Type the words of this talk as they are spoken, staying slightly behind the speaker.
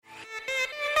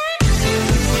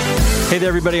Hey there,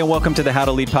 everybody, and welcome to the How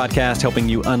to Lead podcast, helping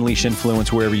you unleash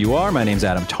influence wherever you are. My name's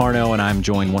Adam Tarnow, and I'm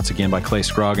joined once again by Clay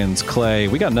Scroggins. Clay,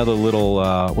 we got another little,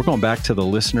 we're going back to the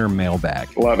listener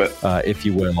mailbag. Love it. If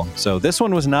you will. So this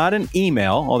one was not an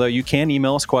email, although you can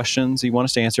email us questions you want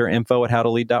us to answer,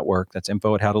 info@howtolead.work. That's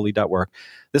info@howtolead.work.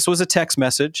 This was a text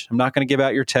message. I'm not going to give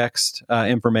out your text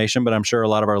information, but I'm sure a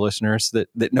lot of our listeners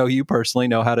that know you personally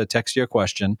know how to text you a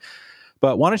question.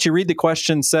 But why don't you read the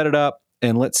question, set it up,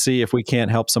 and let's see if we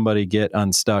can't help somebody get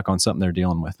unstuck on something they're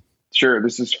dealing with. Sure.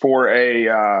 This is for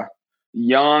a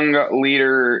young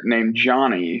leader named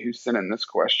Jonny who sent in this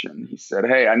question. He said,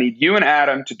 "Hey, I need you and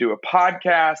Adam to do a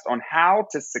podcast on how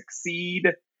to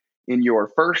succeed in your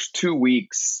first 2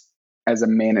 weeks as a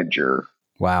manager.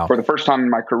 Wow. For the first time in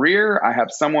my career, I have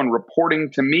someone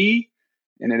reporting to me,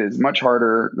 and it is much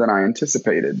harder than I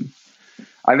anticipated."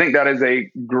 I think that is a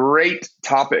great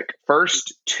topic.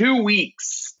 First 2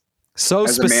 weeks. So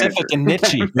specific and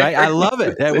niche-y, right? I love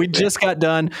it. We just got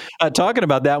done talking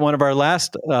about that, one of our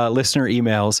last listener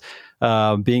emails,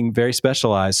 being very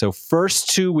specialized. So first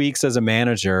 2 weeks as a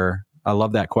manager, I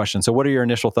love that question. So what are your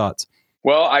initial thoughts?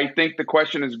 Well, I think the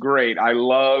question is great. I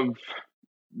love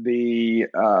the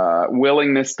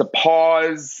willingness to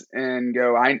pause and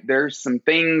go, there's some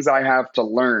things I have to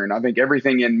learn. I think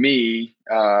everything in me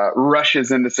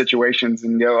rushes into situations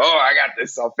and go, oh, I got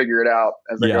this. I'll figure it out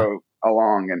as I go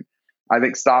along. And I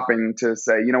think stopping to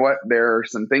say, you know what, there are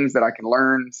some things that I can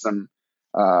learn, some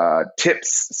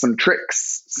tips, some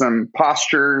tricks, some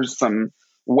postures, some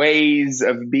ways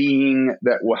of being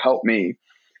that will help me.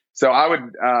 So I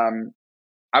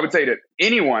would say to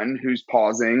anyone who's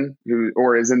pausing,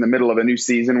 or is in the middle of a new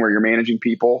season where you're managing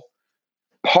people,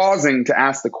 pausing to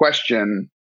ask the question,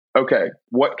 okay,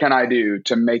 what can I do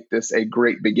to make this a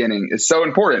great beginning, is so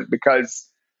important, because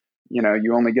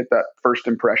you only get that first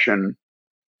impression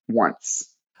once.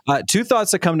 Two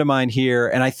thoughts that come to mind here.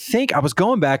 And I think I was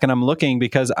going back and I'm looking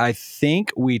because I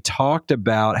think we talked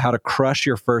about how to crush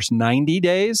your first 90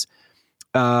 days.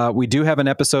 We do have an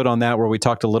episode on that where we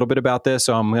talked a little bit about this.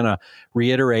 So I'm going to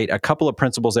reiterate a couple of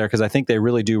principles there because I think they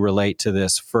really do relate to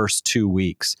this first 2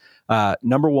 weeks.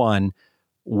 Number one,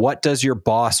 what does your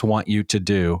boss want you to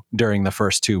do during the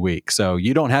first 2 weeks? So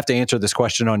you don't have to answer this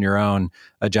question on your own,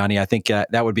 Jonny. I think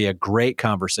that would be a great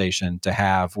conversation to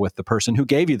have with the person who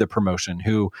gave you the promotion,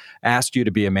 who asked you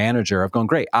to be a manager, of going,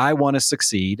 great, I want to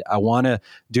succeed. I want to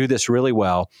do this really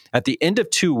well. At the end of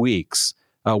 2 weeks,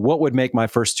 what would make my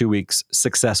first 2 weeks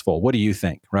successful? What do you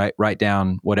think, right? Write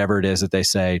down whatever it is that they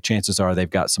say. Chances are they've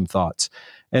got some thoughts.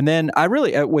 And then I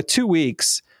really, with 2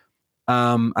 weeks,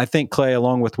 I think, Clay,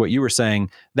 along with what you were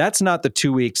saying, that's not the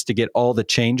 2 weeks to get all the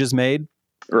changes made.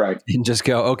 Right. And just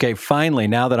go, okay, finally,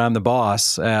 now that I'm the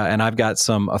boss and I've got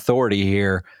some authority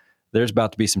here, there's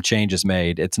about to be some changes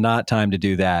made. It's not time to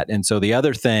do that. And so the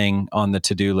other thing on the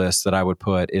to-do list that I would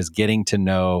put is getting to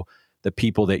know the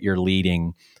people that you're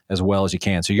leading as well as you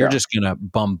can. So you're just going to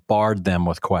bombard them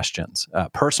with questions,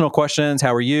 personal questions.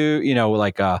 How are you?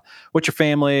 What's your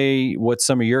family? What's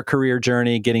some of your career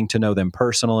journey? Getting to know them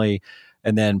personally,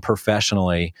 and then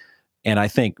professionally. And I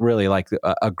think really like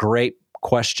a great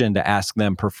question to ask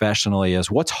them professionally is,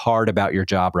 what's hard about your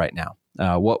job right now?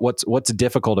 What's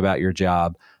difficult about your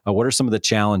job? What are some of the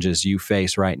challenges you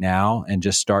face right now? And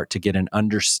just start to get an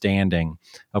understanding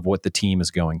of what the team is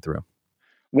going through.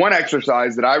 One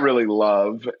exercise that I really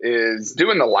love is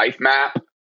doing the life map,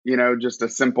 just a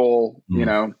simple,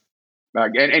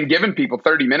 and giving people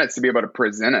 30 minutes to be able to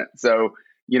present it. So,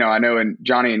 I know in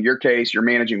Jonny, in your case, you're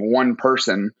managing one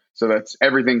person. So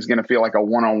everything's going to feel like a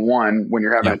one-on-one when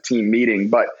you're having a team meeting.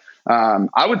 But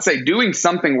I would say doing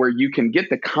something where you can get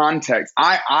the context.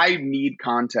 I need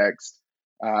context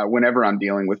whenever I'm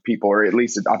dealing with people, or at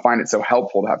least I find it so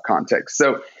helpful to have context.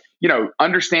 So,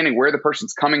 understanding where the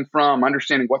person's coming from,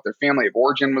 understanding what their family of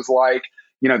origin was like.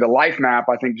 The life map,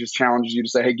 I think, just challenges you to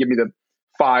say, hey, give me the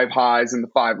 5 highs and the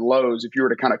 5 lows. If you were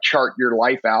to kind of chart your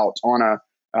life out on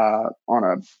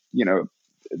a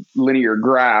linear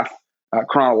graph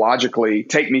chronologically,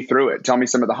 take me through it. Tell me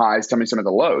some of the highs, tell me some of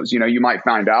the lows. You might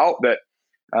find out that,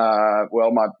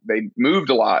 they moved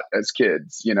a lot as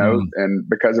kids, and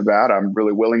because of that, I'm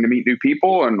really willing to meet new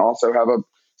people and also have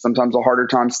sometimes a harder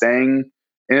time staying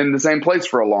in the same place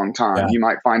for a long time. Yeah. You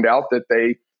might find out that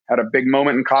they had a big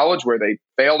moment in college where they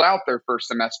failed out their first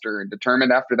semester and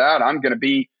determined after that, I'm going to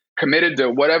be committed to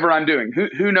whatever I'm doing.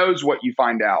 Who knows what you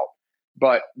find out?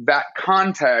 But that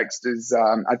context is,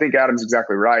 I think Adam's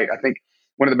exactly right. I think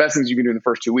one of the best things you can do in the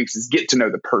first 2 weeks is get to know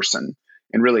the person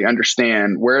and really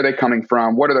understand where are they coming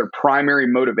from, what are their primary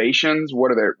motivations,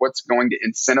 what's going to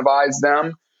incentivize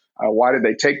them, Why did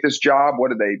they take this job? What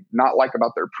did they not like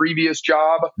about their previous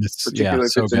job, particularly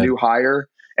if it's a new hire?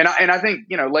 And I think,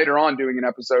 later on doing an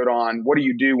episode on what do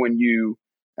you do when you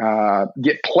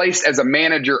get placed as a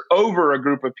manager over a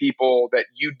group of people that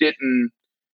you didn't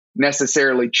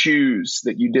necessarily choose,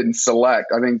 that you didn't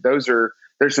select. I think there's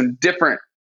some different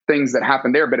things that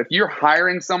happen there. But if you're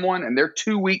hiring someone and they're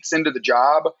 2 weeks into the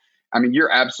job, I mean,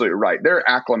 you're absolutely right. They're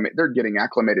getting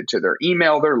acclimated to their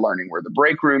email. They're learning where the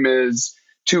break room is.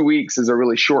 2 weeks is a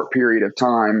really short period of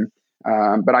time.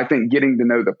 But I think getting to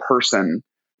know the person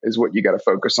is what you got to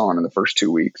focus on in the first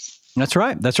 2 weeks. That's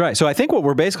right. That's right. So I think what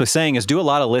we're basically saying is do a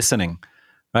lot of listening,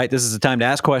 right? This is the time to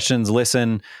ask questions,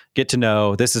 listen, get to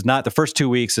know. This is not, the first 2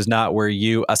 weeks is not where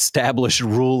you establish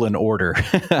rule and order,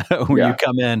 where you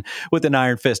come in with an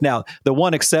iron fist. Now, the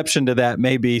one exception to that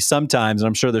may be sometimes, and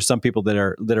I'm sure there's some people that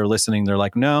are listening, they're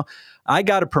like, no, I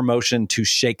got a promotion to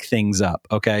shake things up.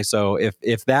 Okay. So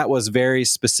if that was very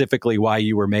specifically why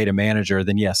you were made a manager,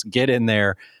 then yes, get in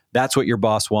there. That's what your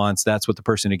boss wants. That's what the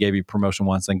person who gave you promotion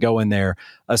wants. Then go in there,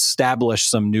 establish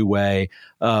some new way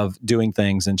of doing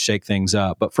things and shake things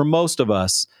up. But for most of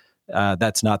us,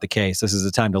 that's not the case. This is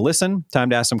a time to listen, time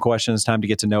to ask some questions, time to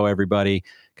get to know everybody,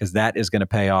 because that is going to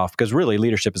pay off. Because really,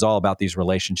 leadership is all about these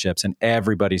relationships, and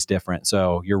everybody's different.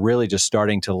 So you're really just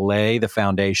starting to lay the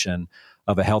foundation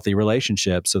of a healthy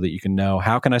relationship so that you can know,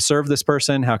 how can I serve this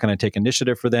person? How can I take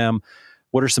initiative for them?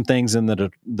 What are some things in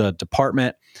the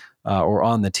department or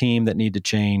on the team that need to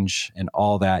change, and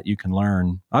all that you can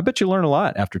learn. I bet you learn a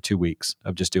lot after 2 weeks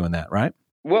of just doing that, right?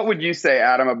 What would you say,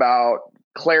 Adam, about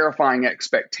clarifying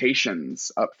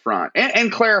expectations up front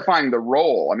and clarifying the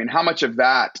role? I mean, how much of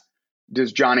that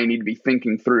does Jonny need to be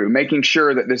thinking through, making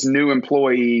sure that this new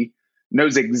employee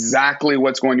knows exactly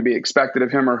what's going to be expected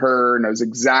of him or her, knows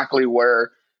exactly where,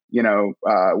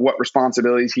 what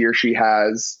responsibilities he or she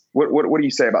has? What do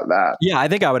you say about that? Yeah, I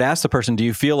think I would ask the person, do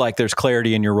you feel like there's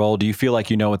clarity in your role? Do you feel like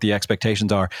you know what the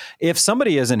expectations are? If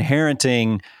somebody is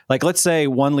inheriting, like let's say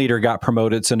one leader got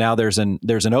promoted, so now there's an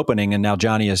opening, and now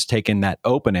Jonny has taken that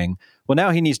opening. Well,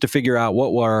 now he needs to figure out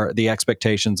what were the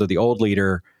expectations of the old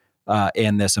leader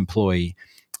and this employee.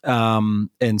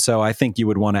 And so I think you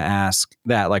would want to ask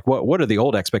that, like, what are the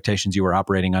old expectations you were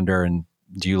operating under, and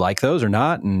do you like those or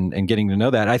not? And getting to know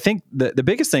that. I think the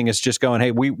biggest thing is just going,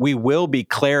 hey, we will be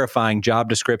clarifying job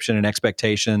description and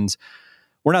expectations.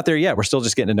 We're not there yet. We're still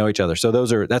just getting to know each other. So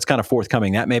that's kind of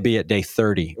forthcoming. That may be at day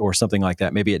 30 or something like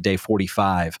that. Maybe at day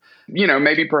 45.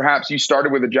 Maybe perhaps you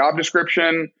started with a job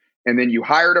description and then you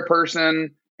hired a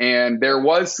person and there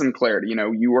was some clarity.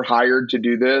 You were hired to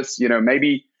do this.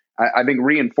 Maybe I think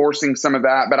reinforcing some of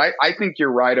that. But I think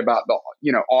you're right about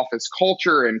the office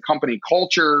culture and company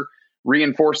culture,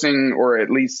 reinforcing or at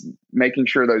least making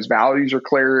sure those values are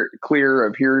clear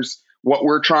of here's what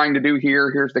we're trying to do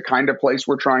here. Here's the kind of place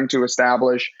we're trying to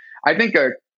establish. I think a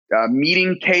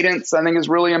meeting cadence, I think, is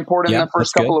really important in the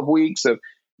first couple of weeks of,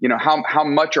 how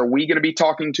much are we going to be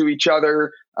talking to each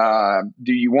other?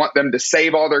 Do you want them to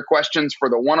save all their questions for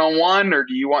the one-on-one, or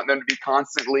do you want them to be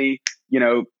constantly,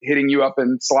 hitting you up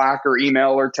in Slack or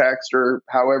email or text or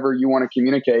however you want to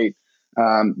communicate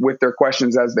with their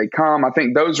questions as they come? I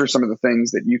think those are some of the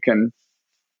things that you can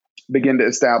begin to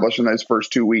establish in those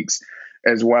first 2 weeks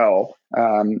as well.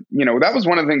 That was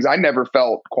one of the things I never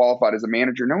felt qualified as a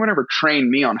manager. No one ever trained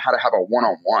me on how to have a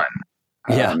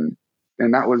one-on-one.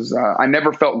 And that was, I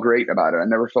never felt great about it. I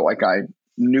never felt like I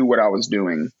knew what I was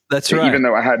doing. That's right. Even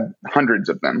though I had hundreds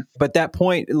of them. But that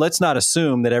point, let's not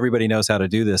assume that everybody knows how to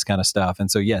do this kind of stuff. And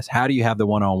so, yes, how do you have the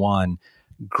one-on-one?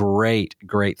 Great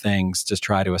things to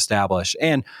try to establish.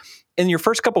 And in your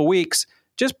first couple of weeks,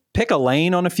 just pick a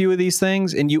lane on a few of these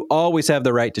things, and you always have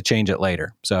the right to change it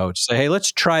later. So just say, hey,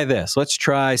 let's try this. Let's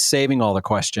try saving all the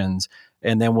questions,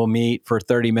 and then we'll meet for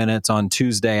 30 minutes on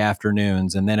Tuesday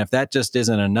afternoons. And then if that just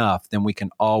isn't enough, then we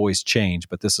can always change.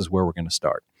 But this is where we're going to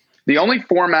start. The only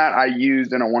format I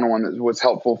used in a one-on-one that was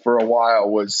helpful for a while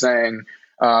was saying,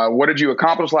 what did you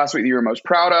accomplish last week that you were most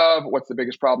proud of? What's the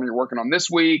biggest problem you're working on this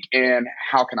week? And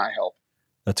how can I help?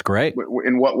 That's great.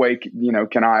 In what way,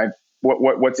 can I,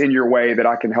 what's in your way that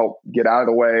I can help get out of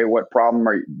the way? What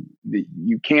problem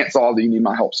you can't solve that you need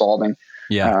my help solving?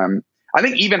 Yeah. I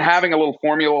think even having a little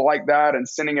formula like that and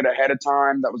sending it ahead of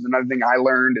time, that was another thing I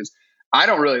learned is I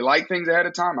don't really like things ahead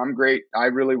of time. I'm great. I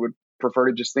really would prefer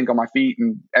to just think on my feet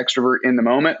and extrovert in the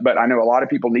moment, but I know a lot of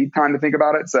people need time to think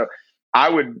about it. So I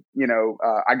would,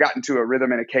 I got into a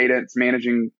rhythm and a cadence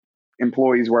managing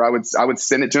employees where I would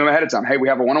send it to them ahead of time. Hey, we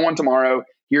have a one-on-one tomorrow.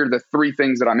 Here are the 3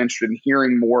 things that I'm interested in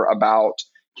hearing more about.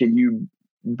 Can you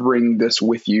bring this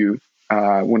with you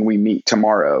when we meet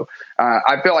tomorrow?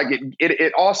 I feel like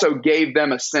it also gave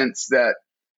them a sense that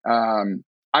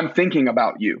I'm thinking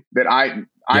about you, that I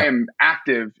am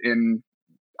active in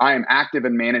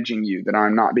managing you, that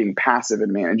I'm not being passive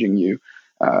in managing you.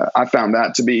 I found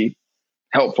that to be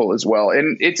helpful as well.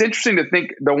 And it's interesting to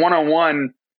think the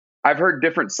one-on-one, I've heard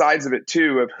different sides of it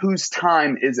too, of whose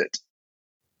time is it?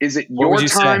 Is it your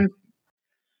time? Say?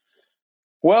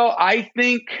 Well, I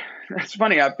think that's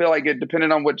funny. I feel like it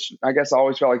depended on which, I guess I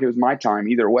always felt like it was my time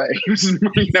either way.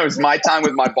 It was my time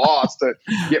with my boss to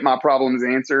get my problems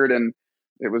answered. And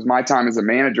it was my time as a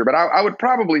manager. But I would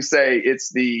probably say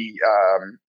it's it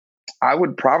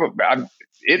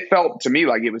felt to me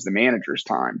like it was the manager's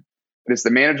time. But it's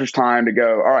the manager's time to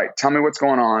go, all right, tell me what's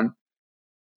going on.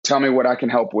 Tell me what I can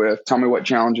help with. Tell me what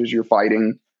challenges you're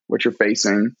fighting, what you're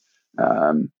facing.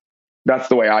 That's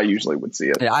the way I usually would see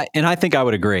it. Yeah, I think I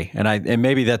would agree. And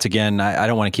maybe that's, again, I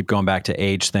don't want to keep going back to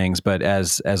age things, but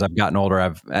as I've gotten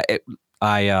older,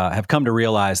 I have come to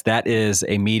realize that is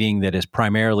a meeting that is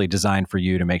primarily designed for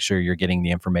you to make sure you're getting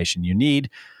the information you need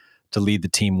to lead the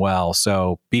team well.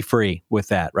 So be free with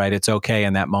that, right? It's okay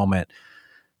in that moment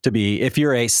to be, if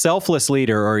you're a selfless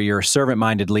leader or you're a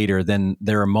servant-minded leader, then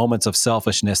there are moments of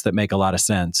selfishness that make a lot of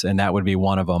sense. And that would be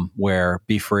one of them, where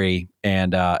be free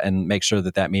and make sure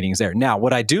that meeting is there. Now,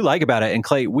 what I do like about it, and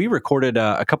Clay, we recorded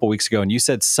a couple weeks ago, and you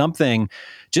said something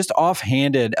just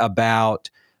offhanded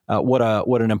about what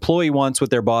an employee wants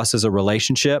with their boss is a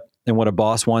relationship, and what a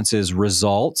boss wants is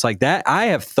results. Like that, I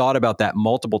have thought about that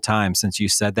multiple times since you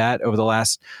said that over the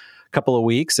last couple of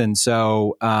weeks. And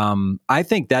so I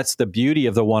think that's the beauty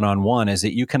of the one-on-one, is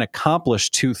that you can accomplish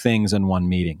two things in one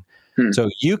meeting. So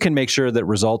you can make sure that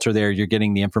results are there, you're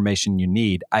getting the information you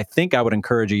need. I think I would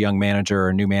encourage a young manager or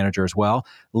a new manager as well,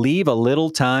 leave a little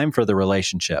time for the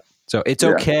relationship. So it's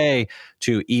okay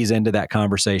to ease into that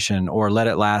conversation, or let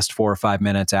it last 4 or 5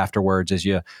 minutes afterwards as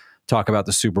you talk about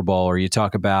the Super Bowl, or you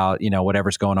talk about,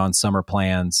 whatever's going on, summer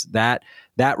plans. That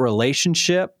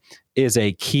relationship is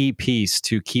a key piece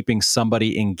to keeping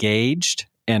somebody engaged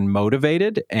and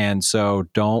motivated. And so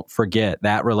don't forget,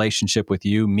 that relationship with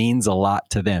you means a lot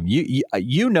to them.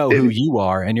 You know who you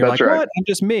are, and you're like, right. What? I'm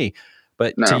just me.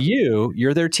 But to you,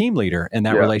 you're their team leader, and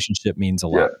that relationship means a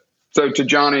lot. So to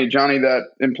Jonny, that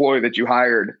employee that you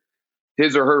hired,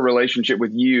 his or her relationship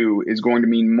with you is going to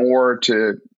mean more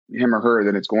to him or her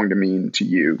than it's going to mean to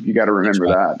you. You got to remember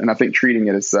that. And I think treating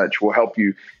it as such will help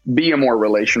you be a more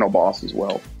relational boss as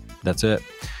well. That's it.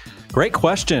 Great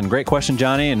question,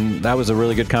 Jonny. And that was a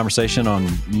really good conversation on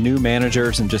new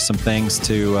managers and just some things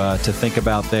to think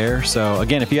about there. So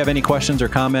again, if you have any questions or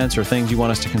comments or things you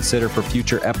want us to consider for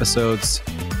future episodes,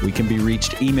 we can be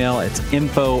reached email. It's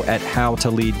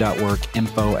info@howtolead.work,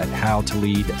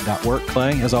 info@howtolead.work.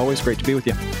 Clay, as always, great to be with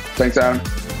you. Thanks, Adam.